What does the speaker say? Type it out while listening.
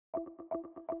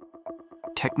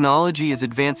Technology is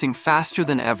advancing faster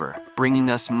than ever, bringing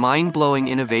us mind-blowing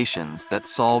innovations that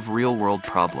solve real-world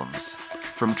problems.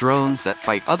 From drones that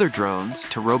fight other drones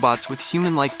to robots with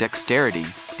human-like dexterity,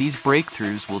 these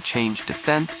breakthroughs will change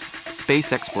defense,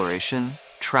 space exploration,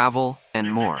 travel,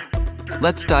 and more.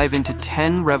 Let's dive into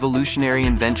 10 revolutionary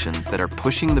inventions that are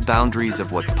pushing the boundaries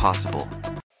of what's possible.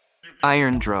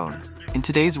 Iron Drone. In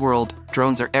today's world,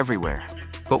 drones are everywhere.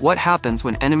 But what happens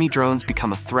when enemy drones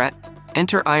become a threat?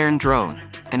 Enter Iron Drone,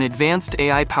 an advanced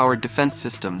AI-powered defense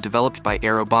system developed by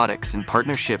Aerobotics in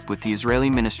partnership with the Israeli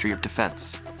Ministry of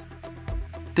Defense.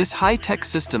 This high-tech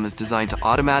system is designed to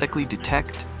automatically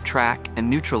detect, track, and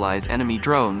neutralize enemy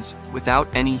drones without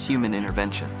any human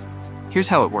intervention. Here's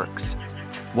how it works.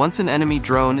 Once an enemy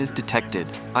drone is detected,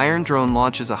 Iron Drone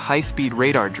launches a high-speed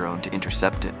radar drone to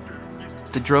intercept it.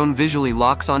 The drone visually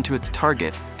locks onto its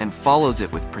target and follows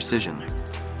it with precision.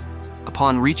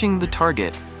 Upon reaching the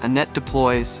target, a net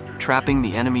deploys, trapping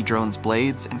the enemy drone's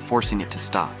blades and forcing it to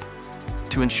stop.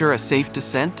 To ensure a safe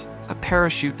descent, a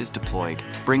parachute is deployed,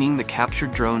 bringing the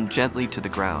captured drone gently to the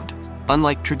ground.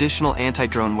 Unlike traditional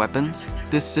anti-drone weapons,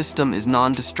 this system is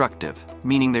non-destructive,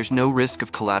 meaning there's no risk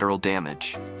of collateral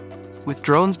damage. With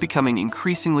drones becoming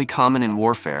increasingly common in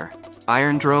warfare,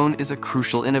 Iron Drone is a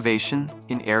crucial innovation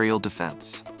in aerial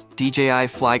defense. DJI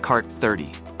Flycart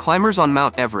 30. Climbers on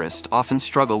Mount Everest often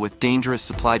struggle with dangerous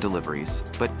supply deliveries,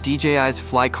 but DJI's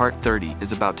Flycart 30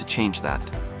 is about to change that.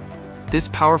 This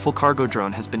powerful cargo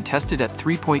drone has been tested at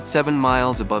 3.7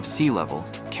 miles above sea level,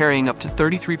 carrying up to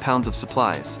 33 pounds of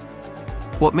supplies.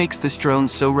 What makes this drone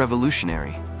so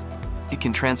revolutionary? It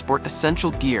can transport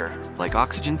essential gear, like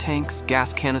oxygen tanks,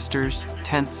 gas canisters,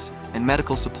 tents, and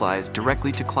medical supplies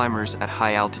directly to climbers at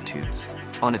high altitudes.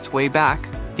 On its way back,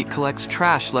 it collects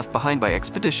trash left behind by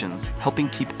expeditions, helping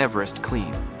keep Everest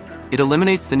clean. It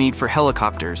eliminates the need for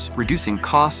helicopters, reducing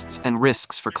costs and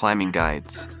risks for climbing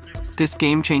guides. This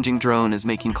game-changing drone is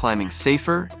making climbing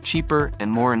safer, cheaper, and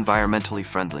more environmentally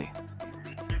friendly.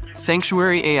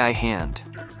 Sanctuary AI Hand.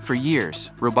 For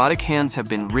years, robotic hands have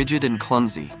been rigid and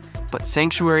clumsy, but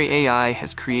Sanctuary AI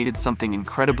has created something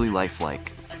incredibly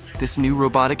lifelike. This new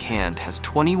robotic hand has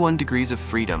 21 degrees of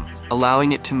freedom,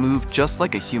 allowing it to move just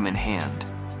like a human hand.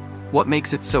 What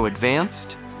makes it so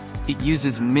advanced? It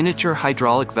uses miniature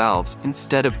hydraulic valves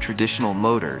instead of traditional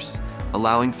motors,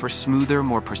 allowing for smoother,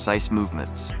 more precise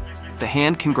movements. The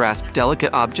hand can grasp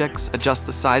delicate objects, adjust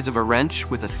the size of a wrench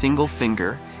with a single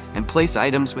finger, and place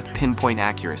items with pinpoint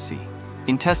accuracy.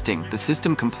 In testing, the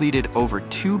system completed over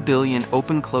 2 billion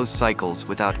open-close cycles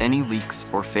without any leaks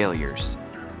or failures.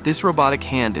 This robotic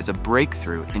hand is a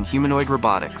breakthrough in humanoid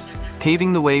robotics,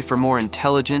 paving the way for more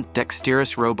intelligent,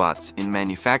 dexterous robots in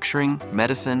manufacturing,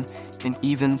 medicine, and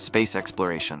even space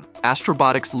exploration.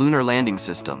 Astrobotic's lunar landing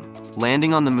system.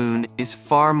 Landing on the moon is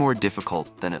far more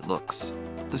difficult than it looks.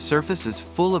 The surface is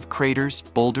full of craters,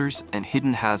 boulders, and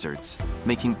hidden hazards,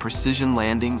 making precision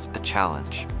landings a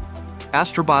challenge.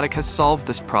 Astrobotic has solved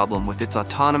this problem with its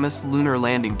autonomous lunar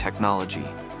landing technology.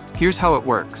 Here's how it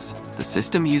works. The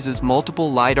system uses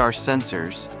multiple LiDAR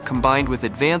sensors, combined with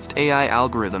advanced AI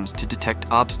algorithms to detect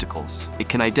obstacles. It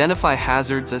can identify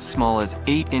hazards as small as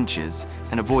 8 inches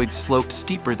and avoid slopes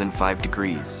steeper than 5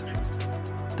 degrees.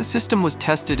 The system was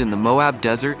tested in the Moab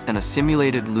Desert and a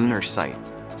simulated lunar site,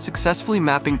 successfully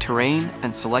mapping terrain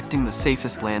and selecting the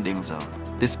safest landing zone.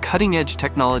 This cutting-edge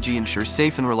technology ensures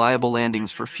safe and reliable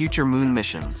landings for future moon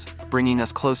missions, bringing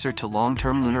us closer to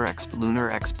long-term lunar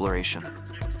exploration.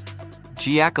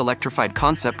 GAC Electrified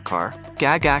Concept Car.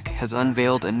 GAC has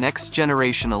unveiled a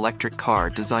next-generation electric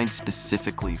car designed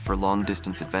specifically for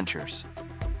long-distance adventures.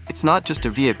 It's not just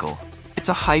a vehicle, it's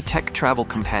a high-tech travel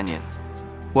companion.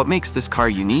 What makes this car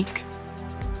unique?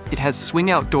 It has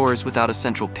swing-out doors without a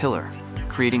central pillar,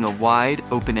 creating a wide,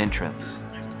 open entrance.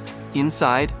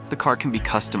 Inside, the car can be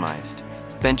customized.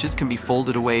 Benches can be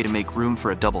folded away to make room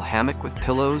for a double hammock with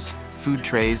pillows, food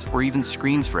trays, or even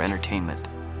screens for entertainment.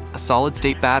 A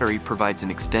solid-state battery provides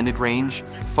an extended range,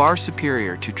 far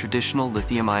superior to traditional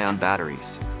lithium-ion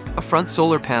batteries. A front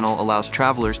solar panel allows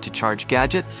travelers to charge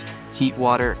gadgets, heat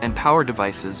water, and power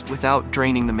devices without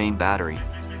draining the main battery.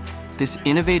 This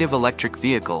innovative electric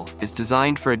vehicle is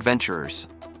designed for adventurers,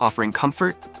 offering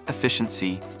comfort,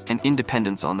 efficiency, and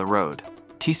independence on the road.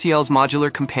 TCL's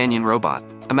Modular Companion Robot.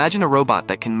 Imagine a robot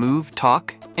that can move,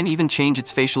 talk, and even change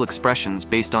its facial expressions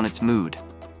based on its mood.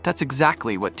 That's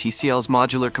exactly what TCL's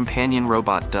Modular Companion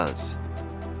Robot does.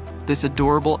 This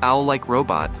adorable owl-like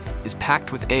robot is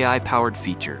packed with AI-powered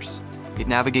features. It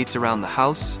navigates around the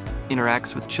house,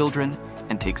 interacts with children,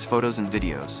 and takes photos and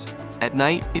videos. At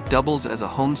night, it doubles as a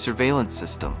home surveillance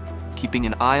system, keeping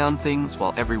an eye on things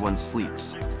while everyone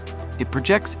sleeps. It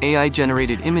projects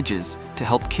AI-generated images to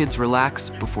help kids relax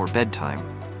before bedtime.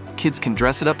 Kids can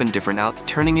dress it up in different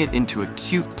outfits, turning it into a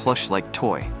cute plush-like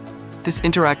toy. This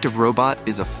interactive robot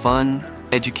is a fun,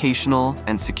 educational,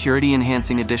 and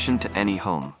security-enhancing addition to any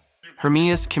home.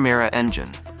 Hermes Chimera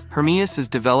Engine. Hermes is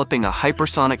developing a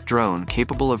hypersonic drone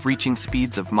capable of reaching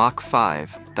speeds of Mach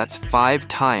 5, that's 5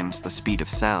 times the speed of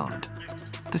sound.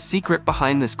 The secret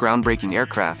behind this groundbreaking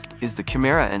aircraft is the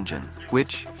Chimera engine,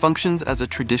 which functions as a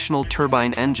traditional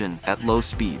turbine engine at low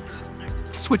speeds.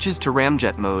 Switches to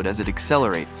ramjet mode as it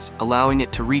accelerates, allowing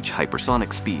it to reach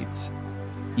hypersonic speeds.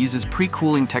 Uses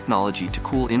pre-cooling technology to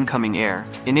cool incoming air,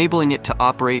 enabling it to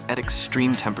operate at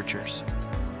extreme temperatures.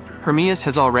 Hermes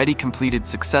has already completed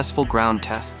successful ground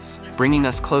tests, bringing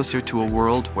us closer to a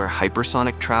world where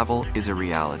hypersonic travel is a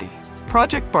reality.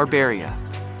 Project Barbaria.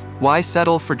 Why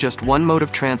settle for just one mode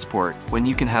of transport when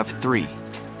you can have 3?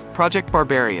 Project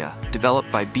Barbaria,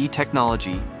 developed by B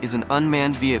Technology, is an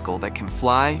unmanned vehicle that can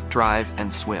fly, drive,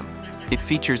 and swim. It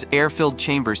features air-filled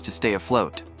chambers to stay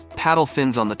afloat. Paddle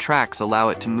fins on the tracks allow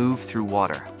it to move through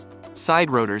water. Side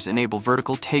rotors enable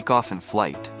vertical takeoff and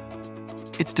flight.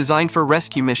 It's designed for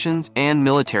rescue missions and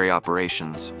military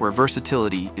operations, where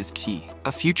versatility is key.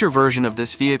 A future version of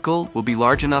this vehicle will be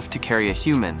large enough to carry a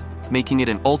human, making it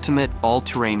an ultimate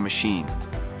all-terrain machine.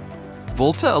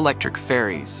 Volta Electric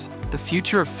Ferries. The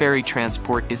future of ferry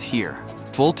transport is here.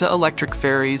 Volta Electric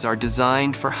Ferries are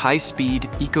designed for high-speed,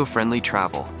 eco-friendly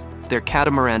travel. Their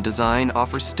catamaran design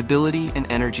offers stability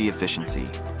and energy efficiency.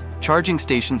 Charging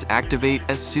stations activate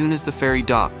as soon as the ferry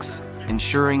docks,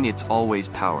 ensuring it's always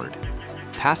powered.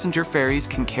 Passenger ferries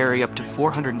can carry up to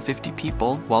 450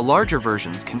 people, while larger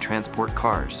versions can transport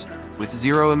cars. With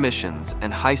zero emissions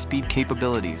and high-speed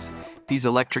capabilities, these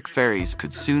electric ferries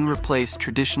could soon replace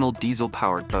traditional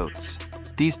diesel-powered boats.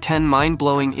 These 10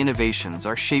 mind-blowing innovations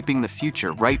are shaping the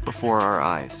future right before our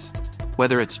eyes.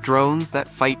 Whether it's drones that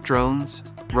fight drones,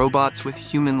 robots with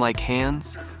human-like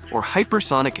hands, or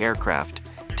hypersonic aircraft,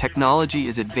 technology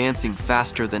is advancing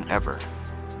faster than ever.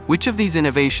 Which of these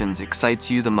innovations excites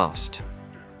you the most?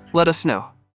 Let us know.